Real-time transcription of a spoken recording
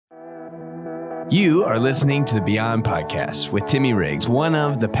You are listening to the Beyond Podcast with Timmy Riggs, one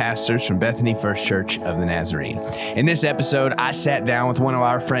of the pastors from Bethany First Church of the Nazarene. In this episode, I sat down with one of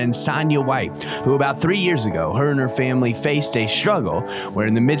our friends, Sonja White, who about 3 years ago, her and her family faced a struggle where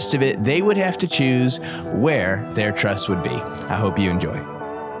in the midst of it, they would have to choose where their trust would be. I hope you enjoy.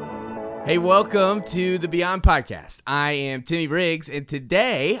 Hey, welcome to the Beyond Podcast. I am Timmy Riggs, and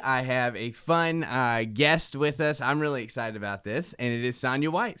today I have a fun guest with us. I'm really excited about this, and it is Sonja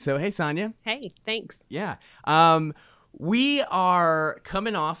White. So, hey, Sonja. Hey, thanks. Yeah. We are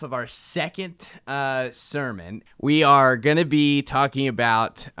coming off of our second sermon. We are going to be talking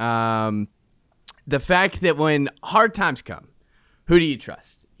about the fact that when hard times come, who do you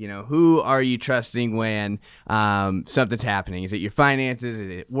trust? You know, who are you trusting when something's happening? Is it your finances?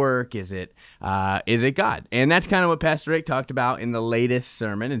 Is it work? Is it God? And that's kind of what Pastor Rick talked about in the latest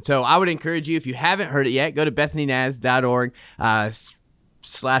sermon. And so I would encourage you, if you haven't heard it yet, go to bethanynaz.org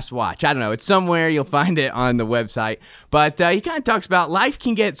 /watch. I don't know. It's somewhere. You'll find it on the website. But he kind of talks about life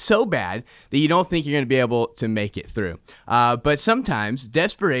can get so bad that you don't think you're going to be able to make it through. But sometimes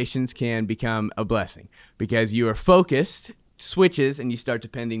desperations can become a blessing because you are focused, switches, and you start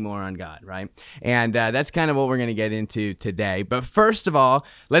depending more on God, right? And that's kind of what we're going to get into today. But first of all,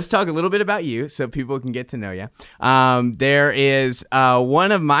 let's talk a little bit about you so people can get to know you. There is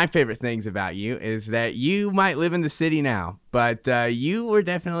one of my favorite things about you is that you might live in the city now, but you were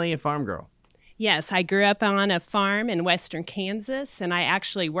definitely a farm girl. Yes, I grew up on a farm in western Kansas, and I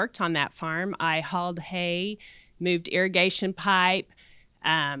actually worked on that farm. I hauled hay, moved irrigation pipe,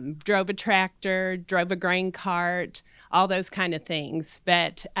 drove a tractor, drove a grain cart, all those kind of things.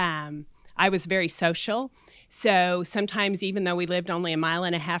 But I was very social. So sometimes, even though we lived only a mile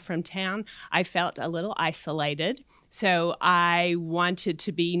and a half from town, I felt a little isolated. So I wanted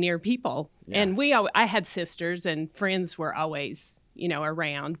to be near people. Yeah. And I had sisters, and friends were always,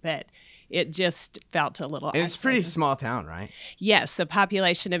 around, but it just felt a little isolated. It's a pretty small town, right? Yes, the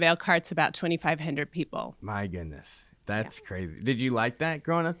population of Elkhart's about 2,500 people. My goodness. That's crazy. Did you like that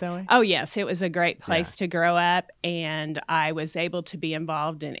growing up that way? Oh, yes. It was a great place to grow up, and I was able to be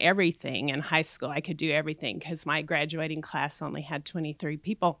involved in everything. In high school, I could do everything because my graduating class only had 23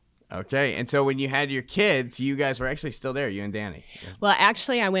 people. Okay. And so when you had your kids, you guys were actually still there, you and Danny. Well,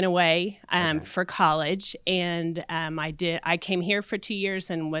 actually, I went away for college, and I came here for 2 years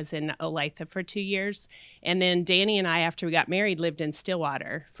and was in Olathe for 2 years. And then Danny and I, after we got married, lived in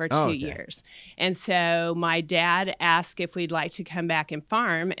Stillwater for 2 years. And so my dad asked if we'd like to come back and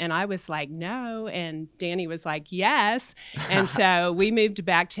farm, and I was like, no. And Danny was like, yes. And so we moved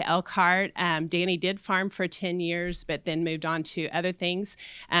back to Elkhart. Danny did farm for 10 years, but then moved on to other things.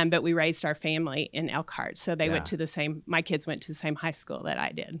 But we raised our family in Elkhart. So they went to my kids went to the same high school that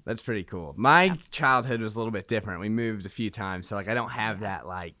I did. That's pretty cool. My childhood was a little bit different. We moved a few times. So I don't have that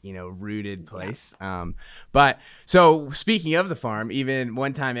rooted place. But so speaking of the farm, even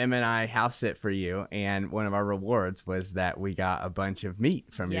one time Emma and I house sit for you, and one of our rewards was that we got a bunch of meat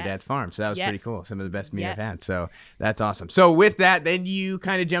from your dad's farm. So that was pretty cool. Some of the best meat I've had. So that's awesome. So with that, then you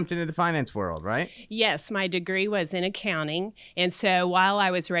kind of jumped into the finance world, right? Yes, my degree was in accounting. And so while I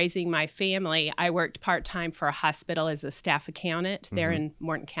was raising my family, I worked part-time for a hospital as a staff accountant there in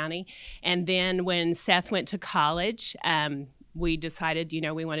Morton County. And then when Seth went to college, we decided,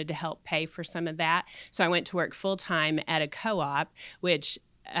 we wanted to help pay for some of that. So I went to work full-time at a co-op, which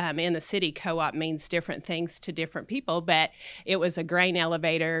in the city, co-op means different things to different people, but it was a grain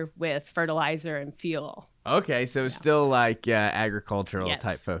elevator with fertilizer and fuel. Okay, so still agricultural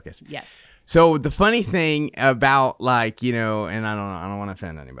type focus. Yes. So the funny thing about and I don't want to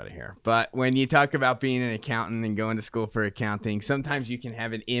offend anybody here, but when you talk about being an accountant and going to school for accounting, sometimes you can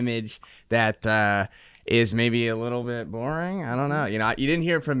have an image that is maybe a little bit boring. I don't know. You didn't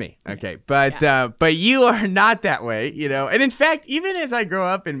hear it from me. Okay. But you are not that way, And in fact, even as I grow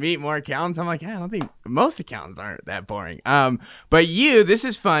up and meet more accountants, I'm like, I don't think most accountants aren't that boring. But this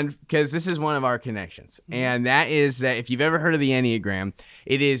is fun because this is one of our connections. And that is that if you've ever heard of the Enneagram,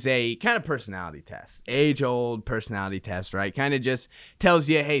 it is a kind of personality test, age-old personality test, right? Kind of just tells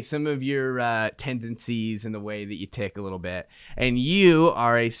you, hey, some of your tendencies and the way that you tick a little bit. And you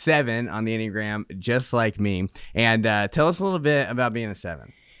are a 7 on the Enneagram, just like me. And tell us a little bit about being a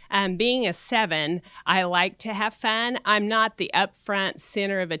 7. Being a 7, I like to have fun. I'm not the upfront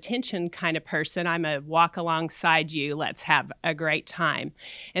center of attention kind of person. I'm a walk alongside you, let's have a great time.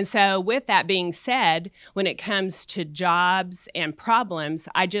 And so with that being said, when it comes to jobs and problems,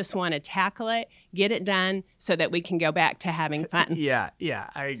 I just want to tackle it, get it done so that we can go back to having fun. Yeah,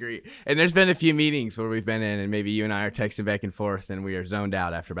 I agree. And there's been a few meetings where we've been in, and maybe you and I are texting back and forth, and we are zoned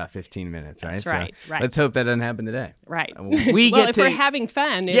out after about 15 minutes, right? That's right, so right. Let's hope that doesn't happen today. Right. If we're having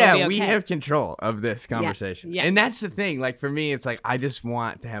fun, it'll be okay. We have control of this conversation. Yes. And that's the thing. Like, for me, it's like I just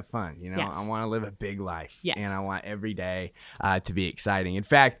want to have fun. You know, Yes. I want to live a big life. Yes. And I want every day to be exciting. In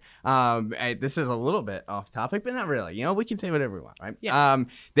fact, this is a little bit off topic, but not really. You know, we can say whatever we want, right? Yeah.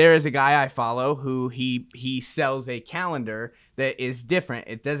 There is a guy I follow who he sells a calendar that is different.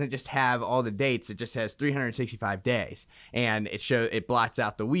 It doesn't just have all the dates. It just has 365 days, and it blots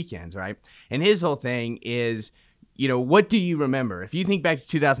out the weekends, right? And his whole thing is, you know, what do you remember? If you think back to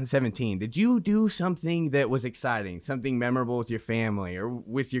 2017, did you do something that was exciting, something memorable with your family or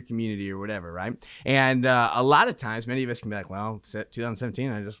with your community or whatever, right? And a lot of times, many of us can be like, well,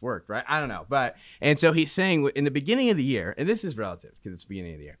 2017, I just worked, right? I don't know. And so he's saying in the beginning of the year, and this is relative because it's the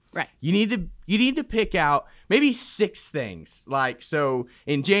beginning of the year, right? You need to pick out maybe 6 things. Like, so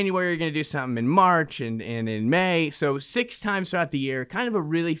in January, you're going to do something, in March and in May. So 6 times throughout the year, kind of a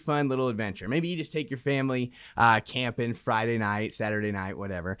really fun little adventure. Maybe you just take your family camping Friday night, Saturday night,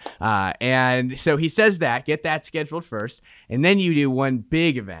 whatever. And so he says get that scheduled first, and then you do one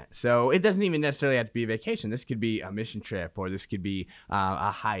big event. So it doesn't even necessarily have to be a vacation. This could be a mission trip, or this could be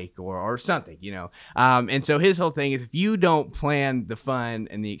a hike or something, you know. And so his whole thing is, if you don't plan the fun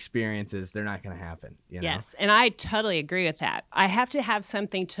and the experiences, they're not going to happen. You know? Yes, and I totally agree with that. I have to have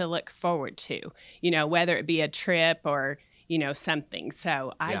something to look forward to, you know, whether it be a trip or, you know, something.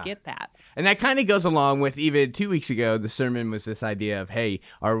 So I get that. And that kind of goes along with, even 2 weeks ago, the sermon was this idea of, hey,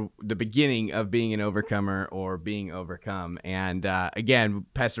 the beginning of being an overcomer or being overcome. And again,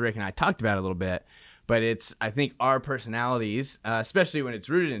 Pastor Rick and I talked about it a little bit, but I think our personalities, especially when it's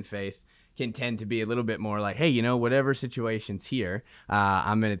rooted in faith, can tend to be a little bit more like, hey, you know, whatever situation's here,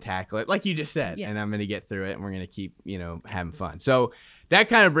 I'm going to tackle it, like you just said, yes. and I'm going to get through it, and we're going to keep, you know, having fun. So that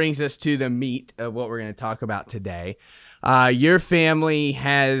kind of brings us to the meat of what we're going to talk about today. Your family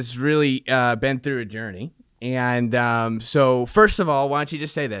has really been through a journey. And so first of all, why don't you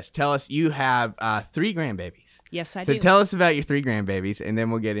just say this? Tell us, you have 3 grandbabies. Yes, I do. So tell us about your 3 grandbabies, and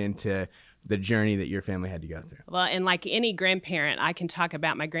then we'll get into the journey that your family had to go through. Well, and like any grandparent, I can talk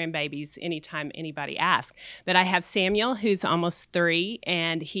about my grandbabies anytime anybody asks. But I have Samuel, who's almost 3,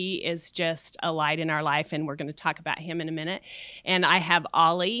 and he is just a light in our life, and we're going to talk about him in a minute. And I have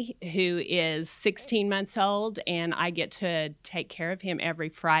Ollie, who is 16 months old, and I get to take care of him every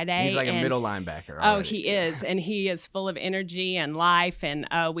Friday. He's like a middle linebacker already. Oh, he is, and he is full of energy and life, and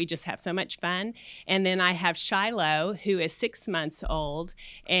we just have so much fun. And then I have Shiloh, who is 6 months old,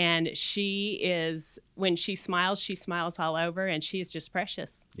 and she is, when she smiles all over, and she is just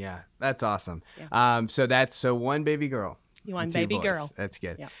precious. Yeah, that's awesome. Yeah. So one baby girl. One baby boys. girl. That's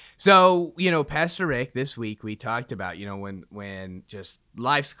good. Yeah. So, you know, Pastor Rick, this week we talked about, you know, when just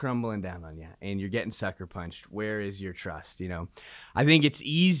life's crumbling down on you and you're getting sucker punched, where is your trust? You know, I think it's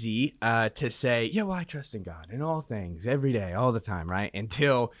easy to say, yeah, well, I trust in God in all things, every day, all the time, right?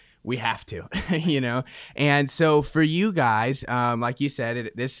 Until we have to, you know? And so for you guys, like you said,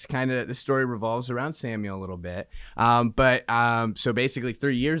 the story revolves around Samuel a little bit. So basically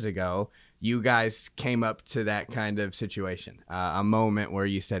 3 years ago, you guys came up to that kind of situation, a moment where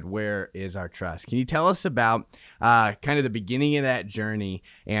you said, where is our trust? Can you tell us about kind of the beginning of that journey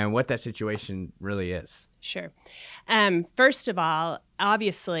and what that situation really is? Sure. First of all,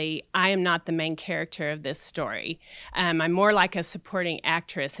 obviously, I am not the main character of this story. I'm more like a supporting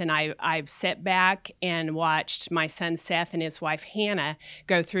actress, and I've sat back and watched my son Seth and his wife Hannah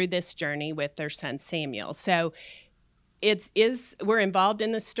go through this journey with their son Samuel. So we're involved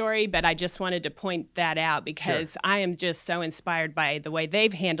in the story, but I just wanted to point that out because I am just so inspired by the way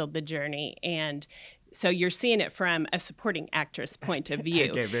they've handled the journey. And so you're seeing it from a supporting actress point of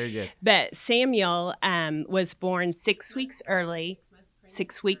view. Okay, very good. But Samuel was born 6 weeks early,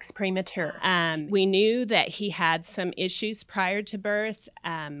 6 weeks premature. We knew that he had some issues prior to birth.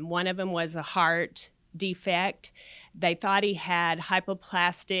 One of them was a heart defect. They thought he had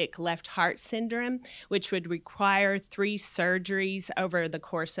hypoplastic left heart syndrome, which would require 3 surgeries over the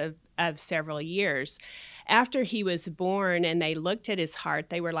course of several years. After he was born and they looked at his heart,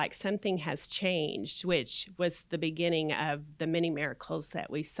 they were like, something has changed, which was the beginning of the many miracles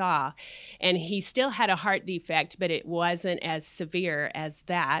that we saw. And he still had a heart defect, but it wasn't as severe as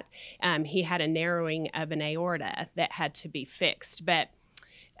that. He had a narrowing of an aorta that had to be fixed. But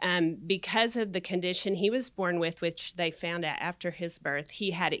because of the condition he was born with, which they found out after his birth,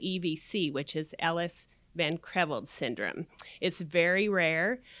 he had EVC, which is Ellis Van Creveld syndrome. It's very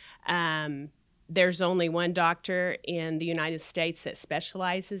rare. There's only one doctor in the United States that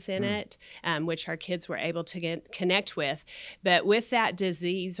specializes in it, which our kids were able to connect with. But with that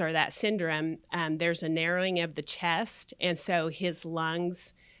disease or that syndrome, there's a narrowing of the chest, and so his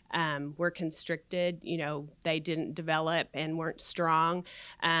lungs were constricted. They didn't develop and weren't strong.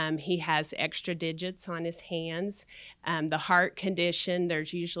 He has extra digits on his hands. The heart condition,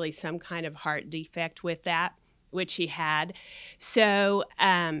 there's usually some kind of heart defect with that, which he had. So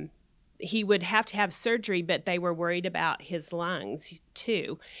he would have to have surgery, but they were worried about his lungs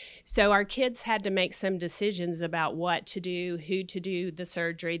too. So our kids had to make some decisions about what to do, who to do the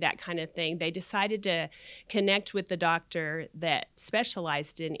surgery, that kind of thing. They decided to connect with the doctor that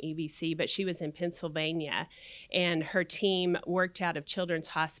specialized in EVC, but she was in Pennsylvania, and her team worked out of Children's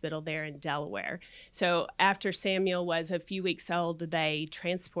Hospital there in Delaware. So after Samuel was a few weeks old, they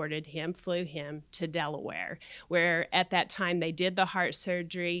transported him, flew him to Delaware, where at that time they did the heart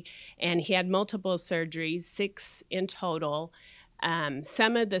surgery, and he had multiple surgeries, 6 in total.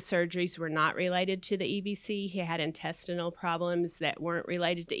 Some of the surgeries were not related to the EVC. He had intestinal problems that weren't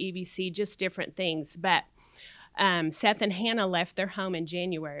related to EVC, just different things. But Seth and Hannah left their home in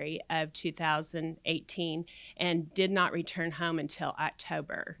January of 2018 and did not return home until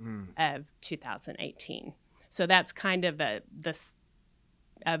October of 2018. So that's kind of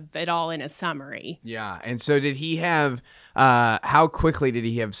of it all in a summary. Yeah. And so did he have, how quickly did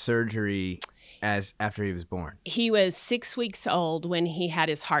he have surgery after he was born? He was 6 weeks old when he had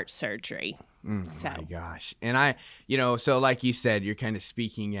his heart surgery. My gosh. And so like you said, you're kind of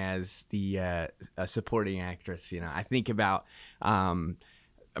speaking as the a supporting actress. I think about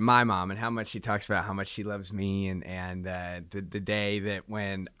my mom and how much she talks about how much she loves me, and the day that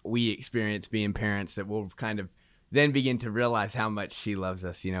when we experience being parents that we'll kind of then begin to realize how much she loves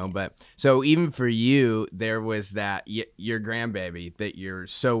us, Yes. But so even for you, there was that your grandbaby that you're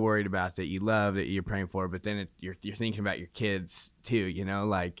so worried about, that you love, that you're praying for, but then you're thinking about your kids too,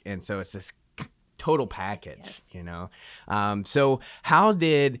 and so it's this total package, Yes. So how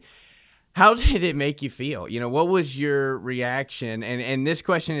did it make you feel? What was your reaction? And this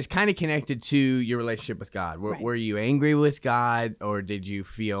question is kind of connected to your relationship with God. Right. Were you angry with God, or did you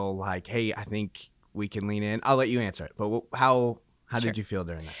feel like, hey, I think we can lean in? I'll let you answer it. But how Sure. did you feel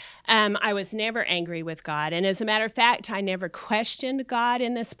during that? I was never angry with God. And as a matter of fact, I never questioned God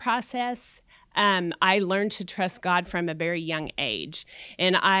in this process. I learned to trust God from a very young age.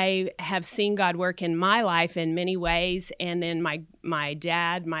 And I have seen God work in my life in many ways. And then my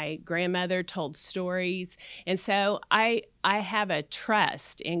dad, my grandmother told stories. And so I have a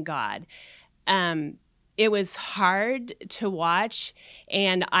trust in God. It was hard to watch,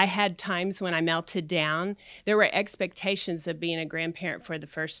 and I had times when I melted down. There were expectations of being a grandparent for the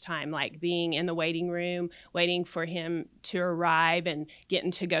first time, like being in the waiting room, waiting for him to arrive and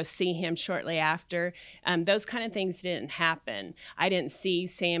getting to go see him shortly after. Those kind of things didn't happen. I didn't see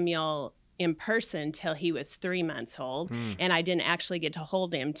Samuel in person till he was 3 months old, and I didn't actually get to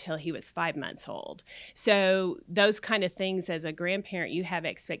hold him till he was 5 months old. So those kind of things, as a grandparent, you have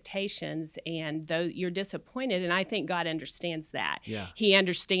expectations, and you're disappointed, and I think God understands that. Yeah. He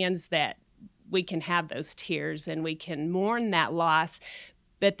understands that we can have those tears and we can mourn that loss,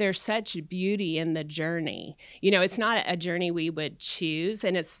 but there's such beauty in the journey. It's not a journey we would choose,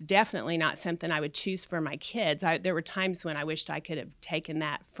 and it's definitely not something I would choose for my kids. There were times when I wished I could have taken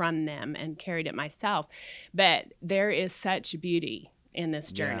that from them and carried it myself. But there is such beauty in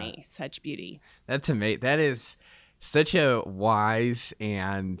this journey, such beauty. That's amazing. That is such a wise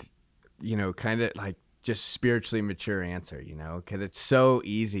and, kind of like just spiritually mature answer, because it's so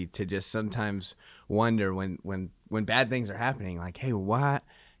easy to just sometimes wonder when bad things are happening, like, hey, why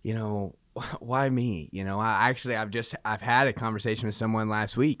me? I've had a conversation with someone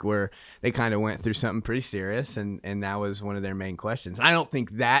last week where they kind of went through something pretty serious, and that was one of their main questions. I don't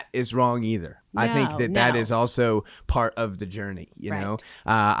think that is wrong either. I think that is also part of the journey,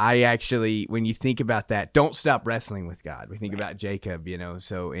 I actually, when you think about that, don't stop wrestling with God. We think about Jacob,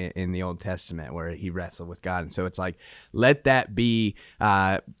 so in the Old Testament where he wrestled with God. And so it's like, let that be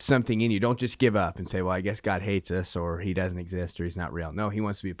something in you. Don't just give up and say, well, I guess God hates us, or he doesn't exist, or he's not real. No, he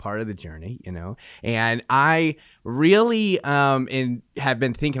wants to be a part of the journey, And I really have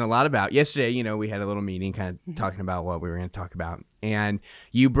been thinking a lot about yesterday, we had a little meeting kind of talking about what we were going to talk about. And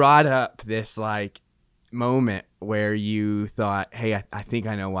you brought up this like moment where you thought, hey, I think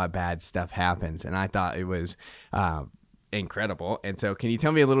I know why bad stuff happens. And I thought it was incredible. And so can you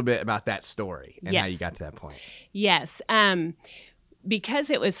tell me a little bit about that story and how you got to that point? Yes. Because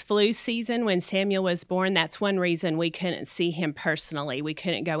it was flu season when Samuel was born, that's one reason we couldn't see him personally. We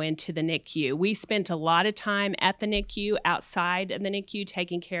couldn't go into the NICU. We spent a lot of time at the NICU, outside of the NICU,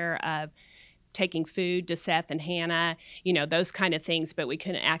 taking care of taking food to Seth and Hannah, those kind of things, but we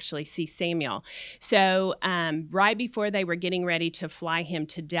couldn't actually see Samuel. So right before they were getting ready to fly him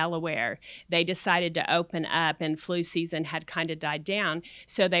to Delaware, they decided to open up, and flu season had kind of died down,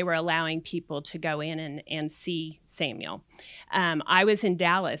 so they were allowing people to go in and see Samuel. I was in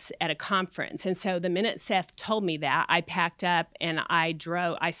Dallas at a conference, and so the minute Seth told me that, I packed up and I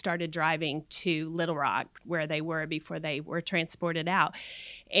started driving to Little Rock, where they were before they were transported out.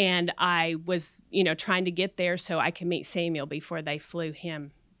 And I was, trying to get there so I could meet Samuel before they flew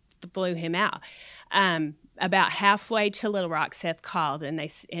him out. About halfway to Little Rock, Seth called and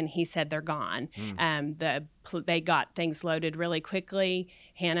he said they're gone. They got things loaded really quickly.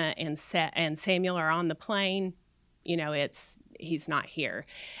 Hannah and Samuel are on the plane. He's not here.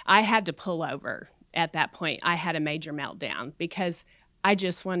 I had to pull over at that point. I had a major meltdown because I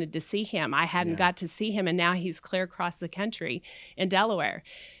just wanted to see him. I hadn't got to see him, and now he's clear across the country in Delaware.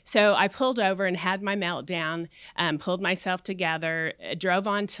 So I pulled over and had my meltdown, pulled myself together, drove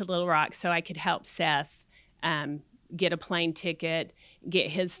on to Little Rock so I could help Seth get a plane ticket, get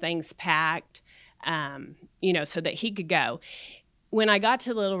his things packed, so that he could go. When I got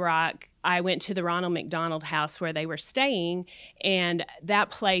to Little Rock, I went to the Ronald McDonald House where they were staying, and that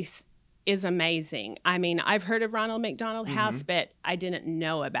place is amazing. I mean, I've heard of Ronald McDonald House, but I didn't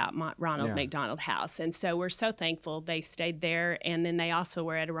know about Ronald McDonald House. And so we're so thankful they stayed there. And then they also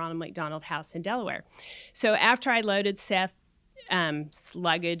were at a Ronald McDonald House in Delaware. So after I loaded Seth's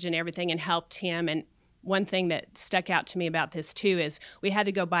luggage and everything and helped him, and one thing that stuck out to me about this too is we had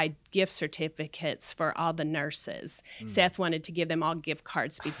to go buy gift certificates for all the nurses. Seth wanted to give them all gift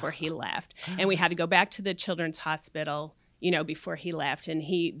cards before he left. And we had to go back to the Children's Hospital before he left, and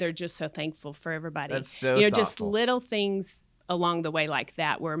they're just so thankful for everybody. That's so thoughtful. Just little things along the way like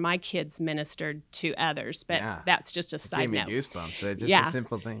that where my kids ministered to others, but that's just a side note. Gave me goosebumps. So just a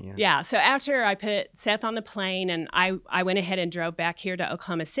simple thing. Yeah. So after I put Seth on the plane, and I went ahead and drove back here to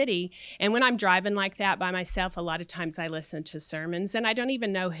Oklahoma City, and when I'm driving like that by myself, a lot of times I listen to sermons, and I don't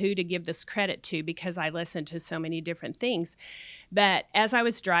even know who to give this credit to because I listen to so many different things. But as I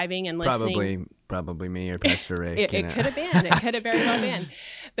was driving and listening, probably me or Pastor Rick. It could have been. It could have very well been.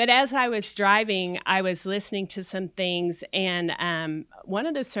 But as I was driving, I was listening to some things, and one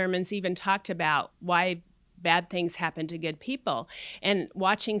of the sermons even talked about why bad things happen to good people. And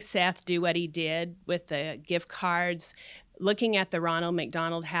watching Seth do what he did with the gift cards, looking at the Ronald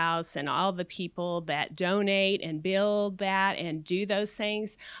McDonald House and all the people that donate and build that and do those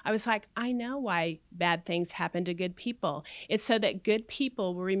things, I was like, I know why bad things happen to good people. It's so that good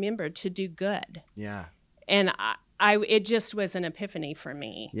people will remember to do good. Yeah. And it just was an epiphany for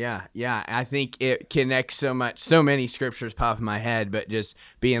me. Yeah. I think it connects so many scriptures pop in my head, but just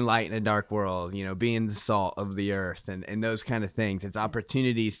being light in a dark world, being the salt of the earth and those kind of things. It's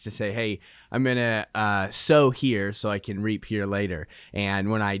opportunities to say, hey, I'm going to sow here so I can reap here later. And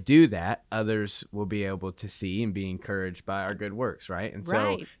when I do that, others will be able to see and be encouraged by our good works, right? And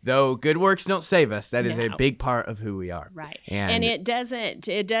so though good works don't save us, that is a big part of who we are. Right. And it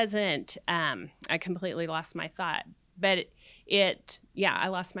doesn't, I completely lost my thought. But I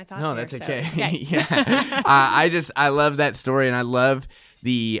lost my thought. No, there, that's okay. Okay. I love that story, and I love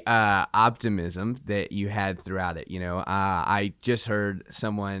the optimism that you had throughout it. I just heard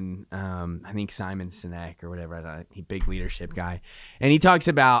someone, I think Simon Sinek or whatever, he big leadership guy, and he talks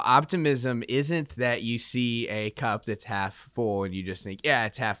about optimism isn't that you see a cup that's half full and you just think, yeah,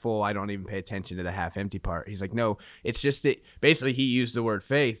 it's half full, I don't even pay attention to the half empty part. He's like, no, it's just that basically he used the word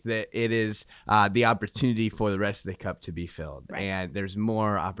faith, that it is the opportunity for the rest of the cup to be filled. Right. And there's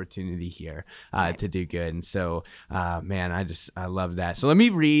more opportunity here to do good. And so, man, I love that. So let me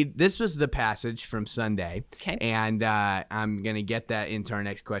read. This was the passage from Sunday, and I'm going to get that into our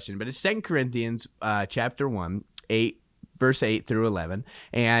next question. But it's 2 Corinthians chapter 1, verse 8 through 11.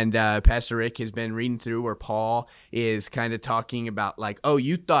 And Pastor Rick has been reading through where Paul is kind of talking about like, oh,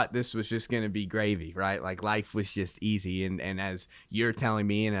 you thought this was just going to be gravy, right? Like life was just easy. And as you're telling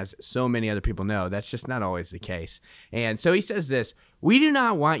me, and as so many other people know, that's just not always the case. And so he says this: we do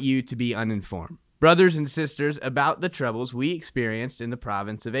not want you to be uninformed, brothers and sisters, about the troubles we experienced in the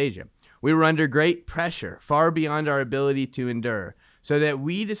province of Asia. We were under great pressure, far beyond our ability to endure, so that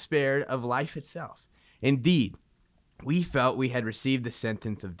we despaired of life itself. Indeed, we felt we had received the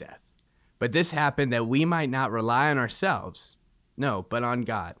sentence of death. But this happened that we might not rely on ourselves, no, but on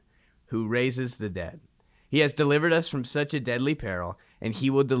God, who raises the dead. He has delivered us from such a deadly peril, and he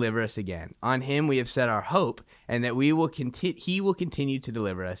will deliver us again. On him we have set our hope, and that he will continue to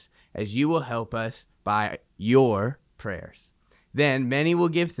deliver us, as you will help us by your prayers. Then many will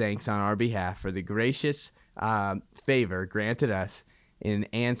give thanks on our behalf for the gracious favor granted us in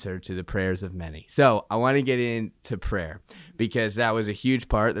answer to the prayers of many. So I want to get into prayer because that was a huge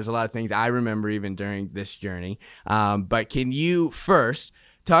part. There's a lot of things I remember even during this journey. But can you first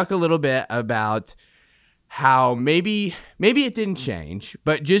talk a little bit about how maybe it didn't change,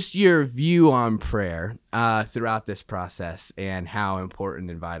 but just your view on prayer throughout this process and how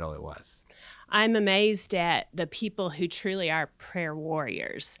important and vital it was? I'm amazed at the people who truly are prayer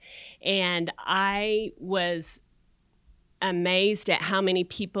warriors. And I was amazed at how many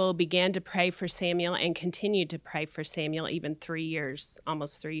people began to pray for Samuel and continued to pray for Samuel even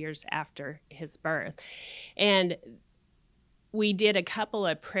almost 3 years after his birth. And we did a couple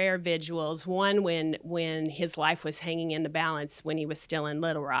of prayer vigils, one when his life was hanging in the balance when he was still in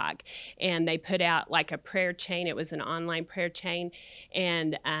Little Rock. And they put out like a prayer chain. It was an online prayer chain,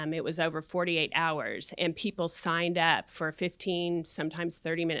 and it was over 48 hours. And people signed up for 15, sometimes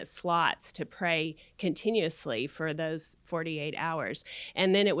 30-minute slots to pray continuously for those 48 hours.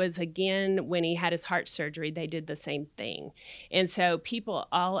 And then it was again when he had his heart surgery, they did the same thing. And so people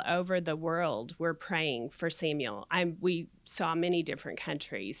all over the world were praying for Samuel. We saw many different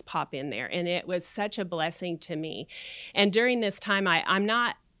countries pop in there, and it was such a blessing to me. And during this time, I'm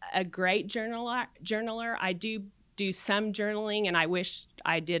not a great journaler. I do some journaling, and I wish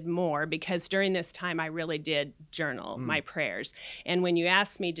I did more, because during this time I really did journal my prayers. And when you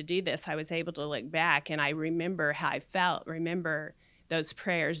asked me to do this, I was able to look back and I remember how I felt, remember those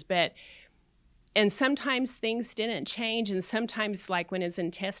prayers. And sometimes things didn't change, and sometimes, like when his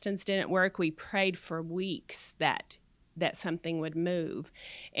intestines didn't work, we prayed for weeks that something would move.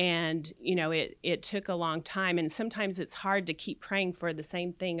 And, it took a long time. And sometimes it's hard to keep praying for the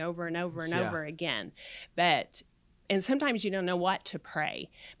same thing over and over and over again. And sometimes you don't know what to pray,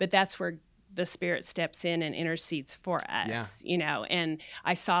 but that's where the Spirit steps in and intercedes for us, and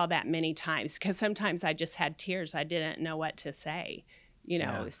I saw that many times, because sometimes I just had tears. I didn't know what to say,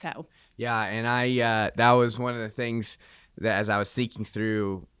 so. Yeah, and I that was one of the things that as I was thinking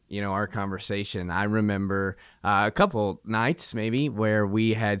through our conversation, I remember a couple nights maybe where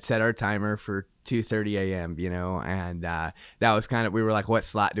we had set our timer for 2:30 a.m., and that was we were like, what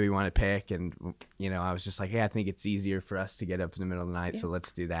slot do we want to pick? And, I was just like, hey, I think it's easier for us to get up in the middle of the night, so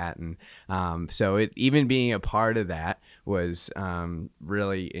let's do that. And so even being a part of that was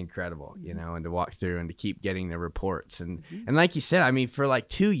really incredible, and to walk through and to keep getting the reports. And like you said, I mean, for like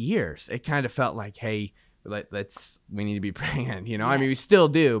 2 years, it kind of felt like, hey, we need to be praying, Yes. I mean, we still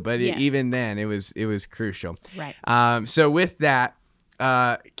do, but Yes. Even then it was crucial. Right. So with that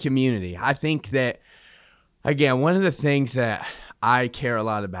community, I think that, again, one of the things that I care a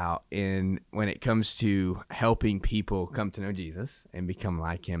lot about when it comes to helping people come to know Jesus and become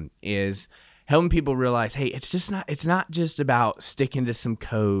like him is helping people realize, hey, it's not just about sticking to some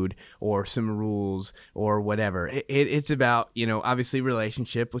code or some rules or whatever. It's about, obviously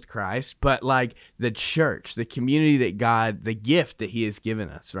relationship with Christ, but like the church, the community that God, the gift that he has given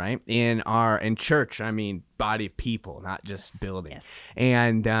us, right? In church, I mean, body of people, not just building. Yes.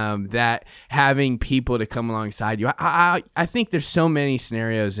 And that having people to come alongside you. I think there's so many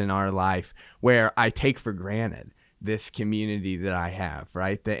scenarios in our life where I take for granted this community that I have,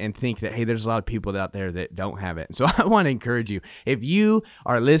 right? And think that, hey, there's a lot of people out there that don't have it. And so I want to encourage you, if you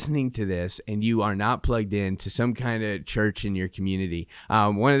are listening to this and you are not plugged into some kind of church in your community,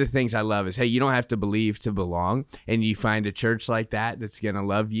 one of the things I love is, hey, you don't have to believe to belong, and you find a church like that's going to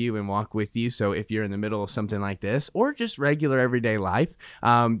love you and walk with you. So if you're in the middle of something like this or just regular everyday life,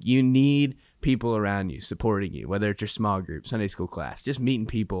 you need people around you supporting you, whether it's your small group, Sunday school class, just meeting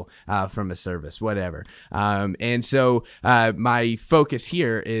people from a service, whatever. And so my focus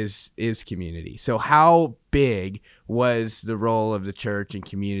here is community. So how big was the role of the church and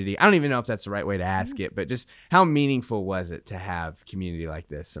community? I don't even know if that's the right way to ask it, but just how meaningful was it to have community like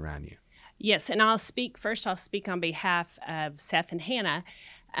this around you? Yes, and I'll speak on behalf of Seth and Hannah.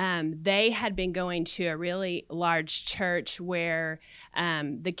 They had been going to a really large church where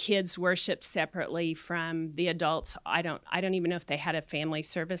the kids worshiped separately from the adults. I don't even know if they had a family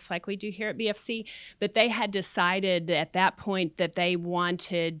service like we do here at BFC, but they had decided at that point that they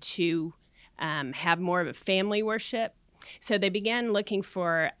wanted to have more of a family worship. So they began looking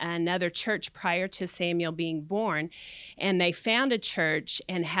for another church prior to Samuel being born, and they found a church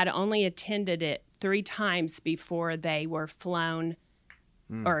and had only attended it 3 times before they were flown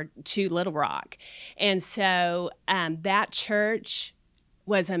or to Little Rock. And so that church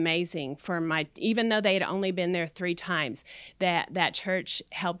was amazing even though they had only been there 3 times, that church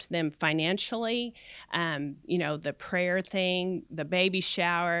helped them financially, the prayer thing, the baby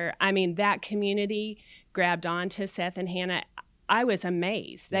shower. I mean, that community grabbed onto Seth and Hannah. I was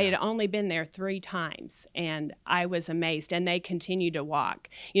amazed. They had only been there 3 times, and I was amazed. And they continue to walk.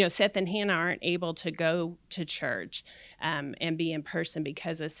 Seth and Hannah aren't able to go to church and be in person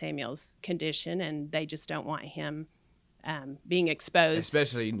because of Samuel's condition, and they just don't want him being exposed.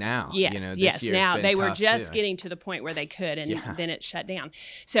 Especially now. Yes, this year's now been they were tough, just too. getting to the point where they could, and then it shut down.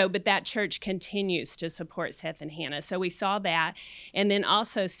 So, but that church continues to support Seth and Hannah. So we saw that. And then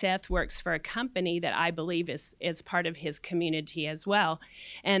also Seth works for a company that I believe is part of his community as well.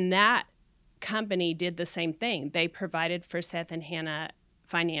 And that company did the same thing. They provided for Seth and Hannah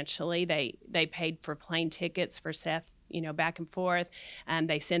financially. They paid for plane tickets for Seth, back and forth.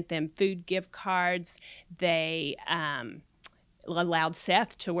 They sent them food gift cards. They allowed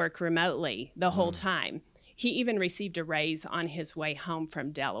Seth to work remotely the whole time. He even received a raise on his way home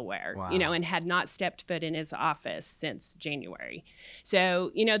from Delaware, and had not stepped foot in his office since January.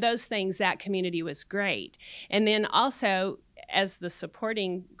 So, those things, that community was great. And then also, as the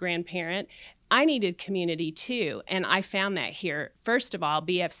supporting grandparent, I needed community too, and I found that here. First of all,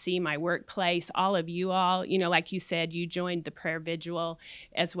 BFC, my workplace, all of you all, like you said, you joined the prayer vigil,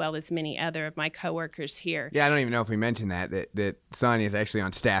 as well as many other of my coworkers here. Yeah, I don't even know if we mentioned that Sonja is actually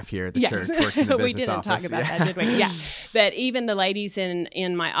on staff here at the church, works in the business we didn't office. talk about that, did we? Yeah. But even the ladies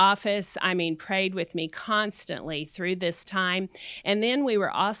in my office, prayed with me constantly through this time. And then we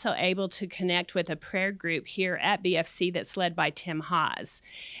were also able to connect with a prayer group here at BFC that's led by Tim Haas.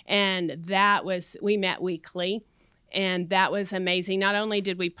 And we met weekly, and that was amazing. Not only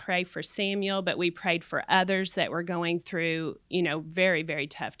did we pray for Samuel, but we prayed for others that were going through, very, very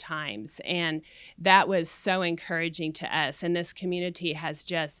tough times. And that was so encouraging to us. And this community has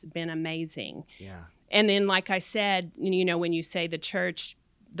just been amazing. Yeah. And then, like I said, when you say the church,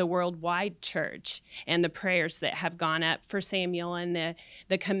 the worldwide church, and the prayers that have gone up for Samuel, and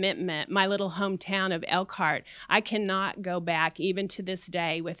the commitment, my little hometown of Elkhart, I cannot go back even to this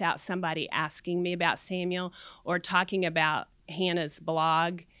day without somebody asking me about Samuel or talking about Hannah's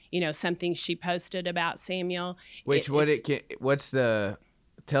blog, something she posted about Samuel.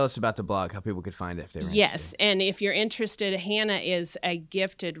 Tell us about the blog, how people could find it if they were Yes, interested. And if you're interested, Hannah is a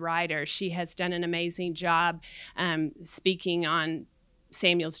gifted writer. She has done an amazing job speaking on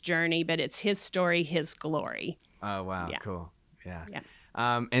Samuel's journey, but it's his story, his glory. Oh, wow. Yeah. Cool. Yeah. Yeah.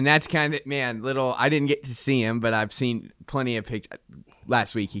 And that's kind of, I didn't get to see him, but I've seen plenty of pictures.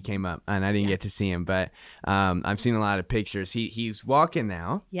 Last week he came up, and I didn't get to see him, but I've seen a lot of pictures. He's walking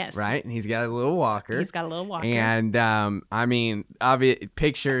now. Yes. Right? And he's got a little walker. And,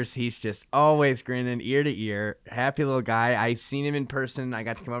 pictures, he's just always grinning ear to ear. Happy little guy. I've seen him in person. I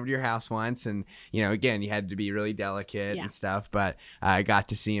got to come over to your house once, and, again, you had to be really delicate and stuff, but I got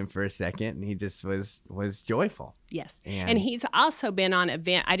to see him for a second, and he just was joyful. Yes. And he's also been on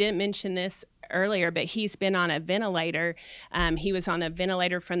I didn't mention this earlier, but he's been on a ventilator. He was on a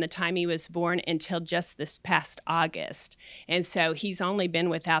ventilator from the time he was born until just this past August. And so he's only been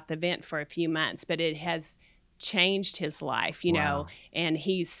without the vent for a few months, but it has changed his life, Wow. And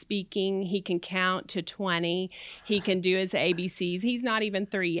he's speaking. He can count to 20. He can do his ABCs. He's not even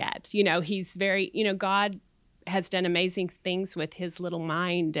 3 yet. He's very, God has done amazing things with his little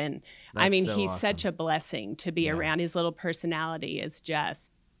mind. And That's so he's awesome. Such a blessing to be around. His little personality is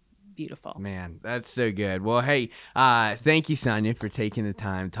just beautiful. Man, that's so good. Well, hey, thank you, Sonja, for taking the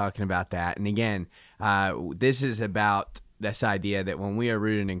time talking about that. And again, this is about this idea that when we are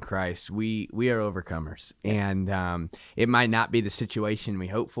rooted in Christ, we are overcomers. Yes. And it might not be the situation we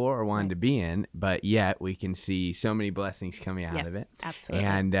hope for or wanted to be in, but yet we can see so many blessings coming out of it. Absolutely.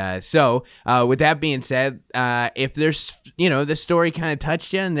 And so with that being said, if there's, this story kind of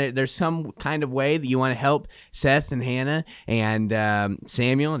touched you and there's some kind of way that you want to help Seth and Hannah and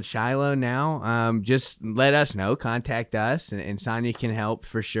Samuel and Shiloh now, just let us know. Contact us, and Sonja can help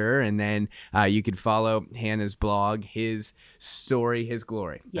for sure. And then you could follow Hannah's blog, His Story, His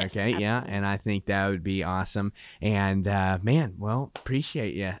Glory. Yes, okay. absolutely. Yeah. And I think that would be awesome. And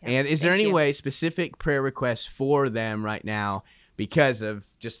appreciate you. Yeah, And is there thank any you. way specific prayer requests for them right now because of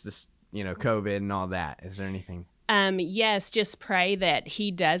just this, COVID and all that? Is there anything? Yes, just pray that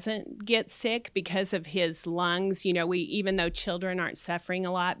he doesn't get sick because of his lungs. Even though children aren't suffering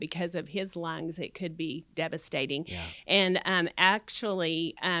a lot because of his lungs, it could be devastating. Yeah. And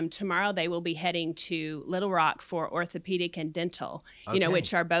actually, tomorrow they will be heading to Little Rock for orthopedic and dental, Okay.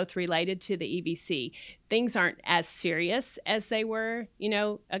 which are both related to the EVC. Things aren't as serious as they were,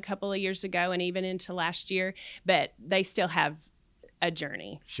 a couple of years ago and even into last year, but they still have a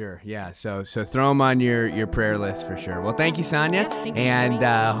journey. Sure. Yeah. So throw them on your prayer list for sure. Well, thank you, Sonja. Yeah, thank you,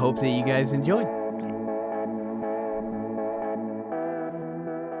 and hope that you guys enjoyed.